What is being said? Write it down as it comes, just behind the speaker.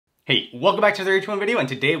Hey, welcome back to the AteTreeWon video, and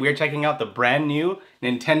today we are checking out the brand new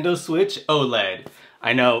Nintendo Switch OLED.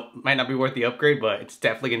 I know, it might not be worth the upgrade, but it's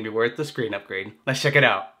definitely gonna be worth the screen upgrade. Let's check it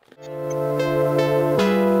out.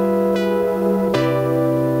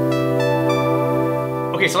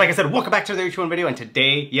 Okay, so like I said, welcome back to the AteTreeWon video, and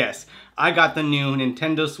today, yes, I got the new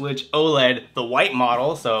Nintendo Switch OLED, the white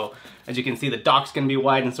model. So as you can see, the dock's gonna be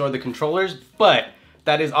white and so are the controllers, but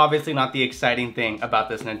that is obviously not the exciting thing about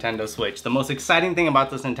this Nintendo Switch. The most exciting thing about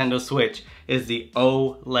this Nintendo Switch is the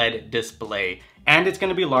OLED display. And it's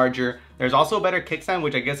gonna be larger. There's also a better kickstand,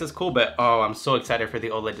 which I guess is cool, but oh, I'm so excited for the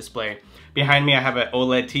OLED display. Behind me, I have an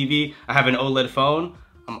OLED TV. I have an OLED phone.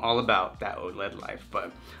 I'm all about that OLED life.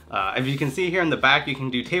 But as you can see here in the back, you can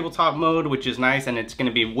do tabletop mode, which is nice, and it's gonna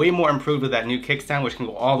be way more improved with that new kickstand, which can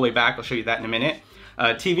go all the way back. I'll show you that in a minute.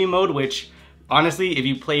 TV mode, which honestly, if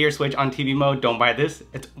you play your Switch on TV mode, don't buy this.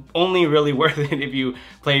 It's only really worth it if you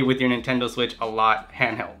play with your Nintendo Switch a lot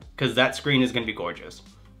handheld, because that screen is gonna be gorgeous.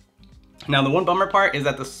 Now, the one bummer part is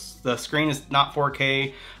that the screen is not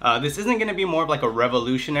 4K. This isn't gonna be more of like a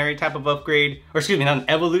revolutionary type of upgrade, or excuse me, not an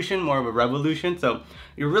evolution, more of a revolution. So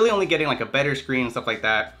you're really only getting like a better screen and stuff like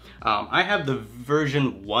that. I have the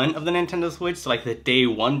version 1 of the Nintendo Switch, so like the day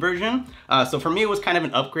 1 version. So for me, it was kind of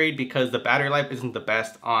an upgrade because the battery life isn't the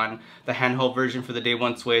best on the handheld version for the day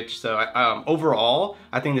 1 Switch. So overall,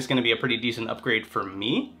 I think this is gonna be a pretty decent upgrade for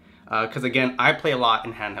me. Because again, I play a lot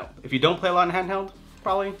in handheld. If you don't play a lot in handheld,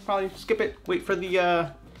 probably skip it. Wait for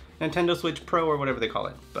the Nintendo Switch Pro or whatever they call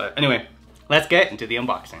it. But anyway, let's get into the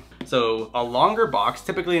unboxing. So a longer box,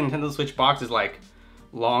 typically a Nintendo Switch box is like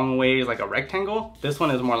long ways, like a rectangle. This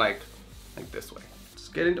one is more like this way. Let's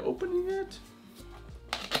get into opening it.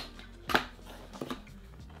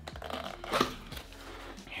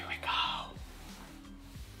 Here we go.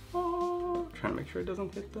 Oh, trying to make sure it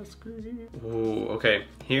doesn't hit the screen. Ooh, okay.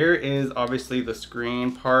 Here is obviously the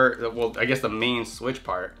screen part. Well, I guess the main Switch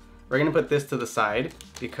part. We're gonna put this to the side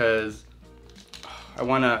because I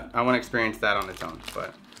wanna experience that on its own.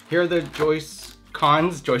 But here are the Joy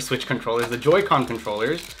Switch controllers, the Joy-Con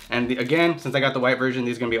controllers. And again, since I got the white version,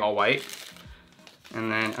 these are gonna be all white.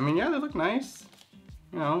 And then, I mean, yeah, they look nice.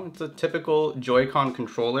 You know, it's a typical Joy-Con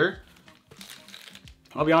controller.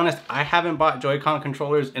 I'll be honest, I haven't bought Joy-Con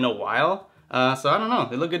controllers in a while. So I don't know,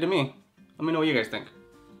 they look good to me. Let me know what you guys think.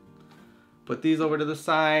 Put these over to the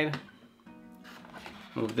side.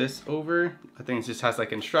 Move this over. I think it just has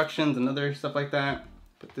like instructions and other stuff like that.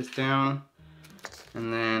 Put this down.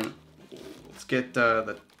 And then let's get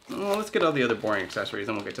let's get all the other boring accessories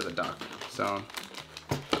and we'll get to the dock. So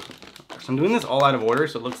I'm doing this all out of order,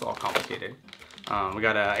 so it looks all complicated. We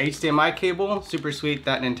got a HDMI cable, super sweet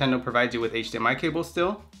that Nintendo provides you with HDMI cable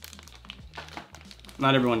still.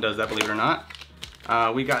 Not everyone does that, believe it or not.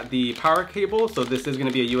 We got the power cable, so this is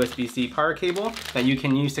gonna be a USB-C power cable that you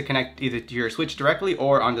can use to connect either to your Switch directly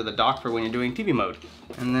or onto the dock for when you're doing TV mode.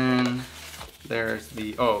 And then there's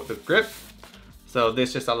the grip. So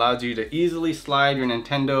this just allows you to easily slide your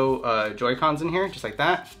Nintendo Joy-Cons in here, just like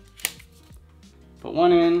that. Put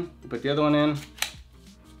one in, put the other one in,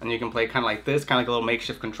 and you can play kind of like this, kind of like a little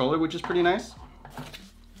makeshift controller, which is pretty nice.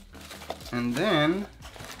 And then,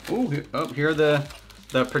 here are the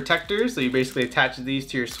protectors. So you basically attach these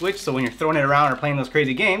to your Switch, so when you're throwing it around or playing those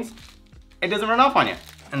crazy games, it doesn't run off on you.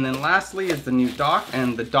 And then lastly is the new dock,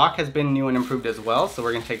 and the dock has been new and improved as well, so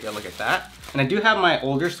we're gonna take a look at that. And I do have my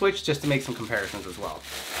older Switch just to make some comparisons as well.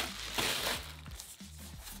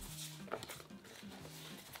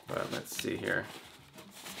 But let's see here.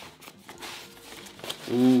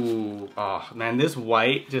 Ooh, oh man, this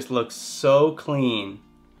white just looks so clean.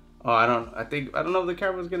 Oh, I don't know if the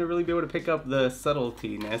camera's gonna really be able to pick up the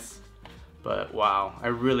subtletyness, but wow, I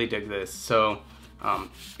really dig this. So,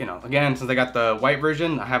 you know, again, since I got the white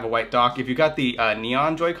version, I have a white dock. If you got the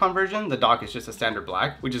neon Joy-Con version, the dock is just a standard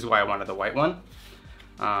black, which is why I wanted the white one.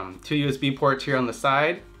 2 USB ports here on the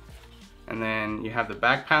side, and then you have the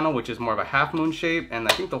back panel, which is more of a half moon shape, and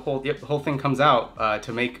I think the whole thing comes out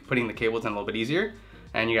to make putting the cables in a little bit easier.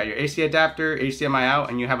 And you got your AC adapter, HDMI out,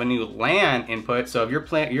 and you have a new LAN input. So if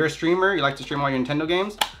you're a streamer, you like to stream all your Nintendo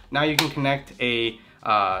games, now you can connect a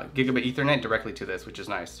gigabit Ethernet directly to this, which is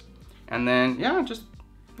nice. And then, yeah, just,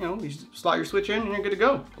 you know, you just slot your Switch in and you're good to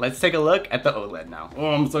go. Let's take a look at the OLED now. Oh,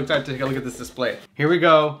 I'm so excited to take a look at this display. Here we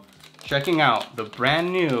go, checking out the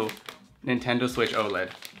brand new Nintendo Switch OLED.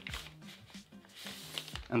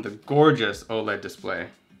 And the gorgeous OLED display.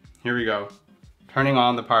 Here we go, turning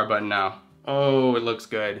on the power button now. Oh, it looks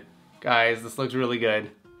good. Guys, this looks really good.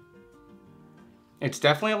 It's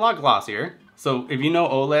definitely a lot glossier. So if you know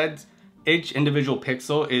OLEDs, each individual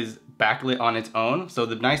pixel is backlit on its own. So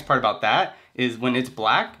the nice part about that is when it's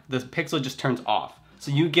black, the pixel just turns off. So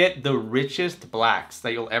you get the richest blacks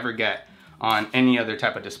that you'll ever get on any other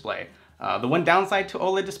type of display. The one downside to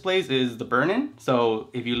OLED displays is the burn-in. So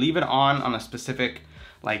if you leave it on a specific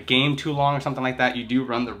like game too long or something like that, you do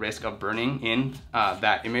run the risk of burning in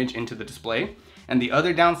that image into the display. And the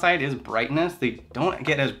other downside is brightness. They don't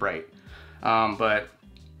get as bright. But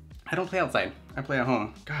I don't play outside. I play at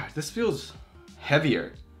home. Gosh, this feels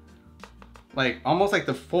heavier. Like almost like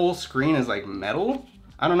the full screen is like metal.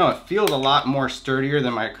 I don't know, it feels a lot more sturdier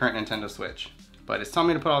than my current Nintendo Switch. But it's telling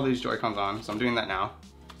me to put all these Joy-Cons on, so I'm doing that now.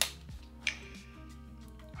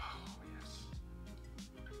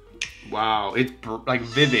 Wow, it's like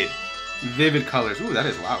vivid colors. Ooh, that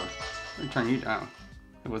is loud. I'm gonna turn you down.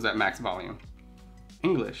 It was at max volume.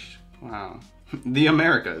 English, wow. The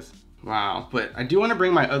Americas, wow. But I do wanna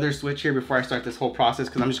bring my other Switch here before I start this whole process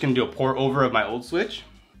because I'm just gonna do a pour over of my old Switch.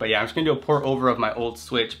 But yeah, I'm just gonna do a pour over of my old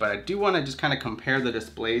Switch, but I do wanna just kind of compare the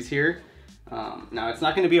displays here. Now it's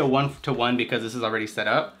not gonna be a 1-to-1 because this is already set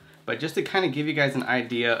up, but just to kind of give you guys an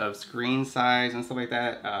idea of screen size and stuff like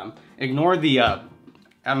that, ignore the, I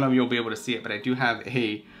don't know if you'll be able to see it, but I do have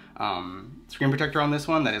a screen protector on this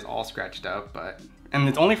one that is all scratched up, and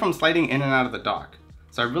it's only from sliding in and out of the dock.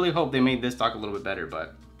 So I really hope they made this dock a little bit better,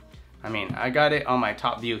 but I mean, I got it on my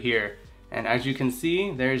top view here, and as you can see,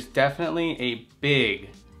 there's definitely a big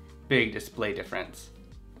display difference.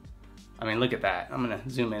 I mean, look at that. I'm gonna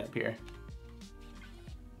zoom in up here.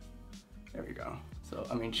 There we go. So,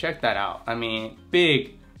 I mean, check that out. I mean,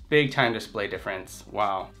 big time display difference.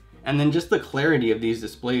 Wow. And then just the clarity of these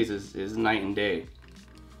displays is night and day.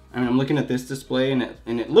 I mean, I'm looking at this display and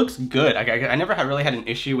it looks good. I never really had an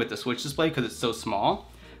issue with the Switch display because it's so small.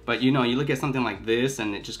 But you know, you look at something like this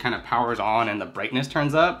and it just kind of powers on and the brightness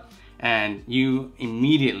turns up and you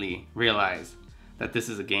immediately realize that this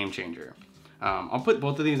is a game changer. I'll put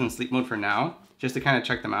both of these in sleep mode for now, just to kind of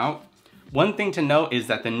check them out. One thing to note is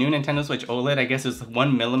that the new Nintendo Switch OLED, I guess, is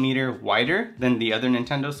 1mm wider than the other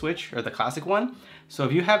Nintendo Switch, or the classic one. So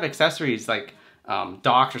if you have accessories like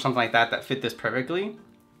docks or something like that that fit this perfectly,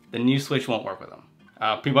 the new Switch won't work with them.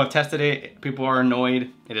 People have tested it, people are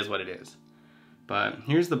annoyed, it is what it is. But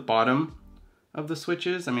here's the bottom of the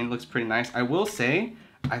Switches. I mean, it looks pretty nice. I will say,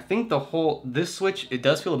 I think this Switch, it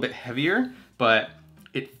does feel a bit heavier, but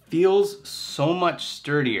it feels so much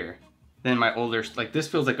sturdier than my older, like this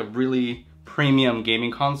feels like a really premium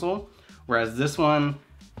gaming console, whereas this one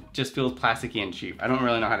just feels plasticky and cheap. I don't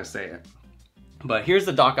really know how to say it. But here's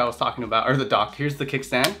the dock I was talking about, or the dock, here's the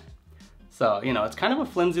kickstand. So, you know, it's kind of a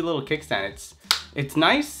flimsy little kickstand. It's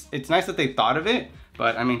nice that they thought of it,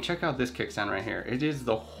 but I mean, check out this kickstand right here. It is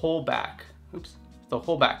the whole back, oops, the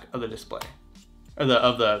whole back of the display, or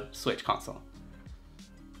of the Switch console.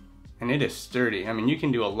 And it is sturdy. I mean, you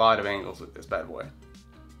can do a lot of angles with this bad boy.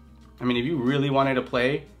 I mean, if you really wanted to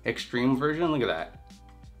play extreme version, look at that.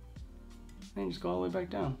 And just go all the way back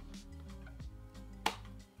down.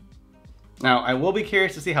 Now, I will be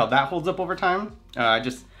curious to see how that holds up over time. I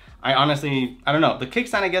honestly, I don't know. The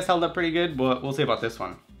kickstand, I guess, held up pretty good, but we'll see about this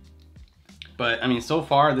one. But I mean, so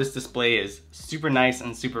far, this display is super nice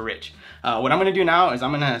and super rich. What I'm gonna do now is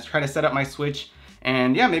I'm gonna try to set up my Switch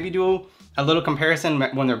and yeah, maybe do a little comparison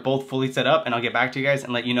when they're both fully set up, and I'll get back to you guys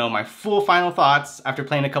and let you know my full final thoughts after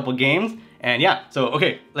playing a couple games. And yeah, so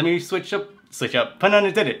okay, let me switch up, pun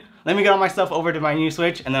unintended. Let me get all my stuff over to my new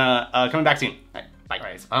Switch and then coming back soon. All right, bye. All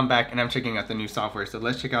right, so I'm back and I'm checking out the new software. So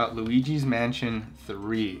let's check out Luigi's Mansion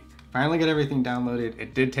 3. Finally got everything downloaded.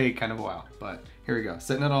 It did take kind of a while, but here we go.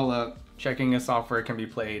 Setting it all up, checking if software can be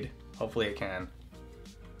played. Hopefully it can.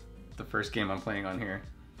 The first game I'm playing on here.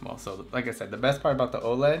 Well, so like I said, the best part about the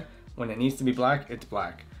OLED, when it needs to be black, it's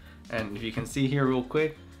black. And if you can see here real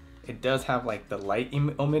quick, it does have like the light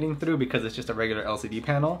emitting through because it's just a regular LCD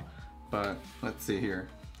panel. But let's see here.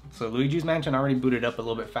 So Luigi's Mansion already booted up a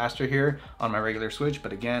little bit faster here on my regular Switch,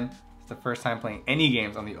 but again, it's the first time playing any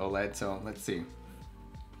games on the OLED, so let's see.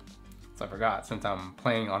 So I forgot, since I'm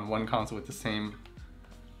playing on one console with the same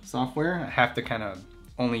software, I have to kind of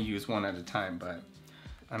only use one at a time, but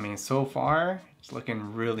I mean, so far, it's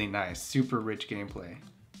looking really nice, super rich gameplay.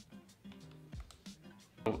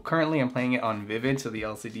 Currently I'm playing it on Vivid, so the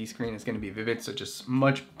LCD screen is going to be Vivid, so just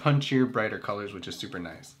much punchier, brighter colors, which is super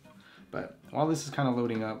nice. But while this is kind of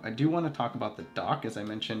loading up, I do want to talk about the dock. As I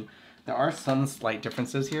mentioned, there are some slight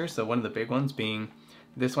differences here. So one of the big ones being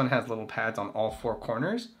this one has little pads on all four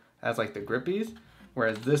corners as like the grippies,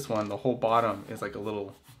 whereas this one, the whole bottom is like a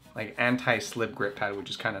little like anti-slip grip pad, which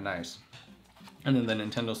is kind of nice. And then the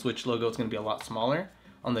Nintendo Switch logo is going to be a lot smaller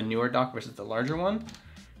on the newer dock versus the larger one.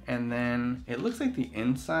 And then it looks like the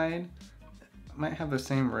inside might have the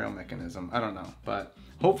same rail mechanism. I don't know, but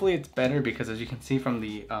hopefully it's better because as you can see from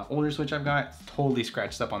the older Switch I've got, it's totally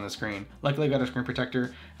scratched up on the screen. Luckily I got a screen protector,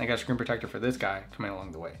 and I got a screen protector for this guy coming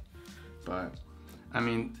along the way. But I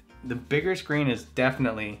mean, the bigger screen is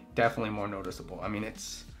definitely more noticeable. I mean,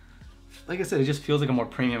 it's, like I said, it just feels like a more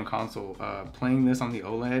premium console. Playing this on the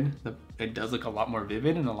OLED, it does look a lot more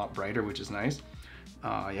vivid and a lot brighter, which is nice.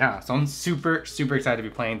 Yeah, so I'm super excited to be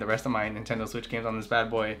playing the rest of my Nintendo Switch games on this bad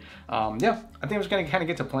boy. Yeah, I think I'm just gonna kind of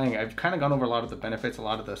get to playing. I've kind of gone over a lot of the benefits, a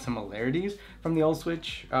lot of the similarities from the old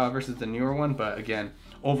Switch versus the newer one, but again,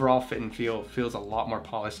 overall fit and feel feels a lot more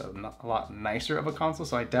polished, a lot nicer of a console.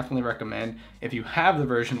 So I definitely recommend, if you have the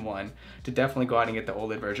version 1, to definitely go out and get the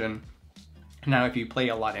OLED version. Now, if you play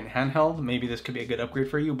a lot in handheld, maybe this could be a good upgrade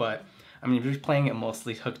for you, but I mean, if you're playing it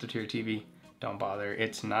mostly hooked up to your TV, don't bother.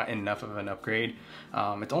 It's not enough of an upgrade.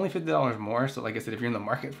 It's only $50 more, so like I said, if you're in the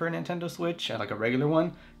market for a Nintendo Switch, like a regular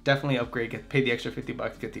one, definitely upgrade, pay the extra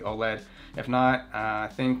 $50, get the OLED. If not, I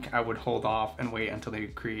think I would hold off and wait until they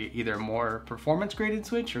create either more performance graded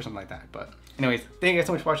Switch or something like that. But anyways, thank you guys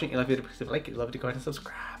so much for watching. If you love it, please like it. Love it, to go ahead and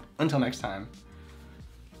subscribe. Until next time,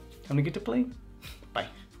 I'm gonna get to play.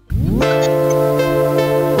 Bye.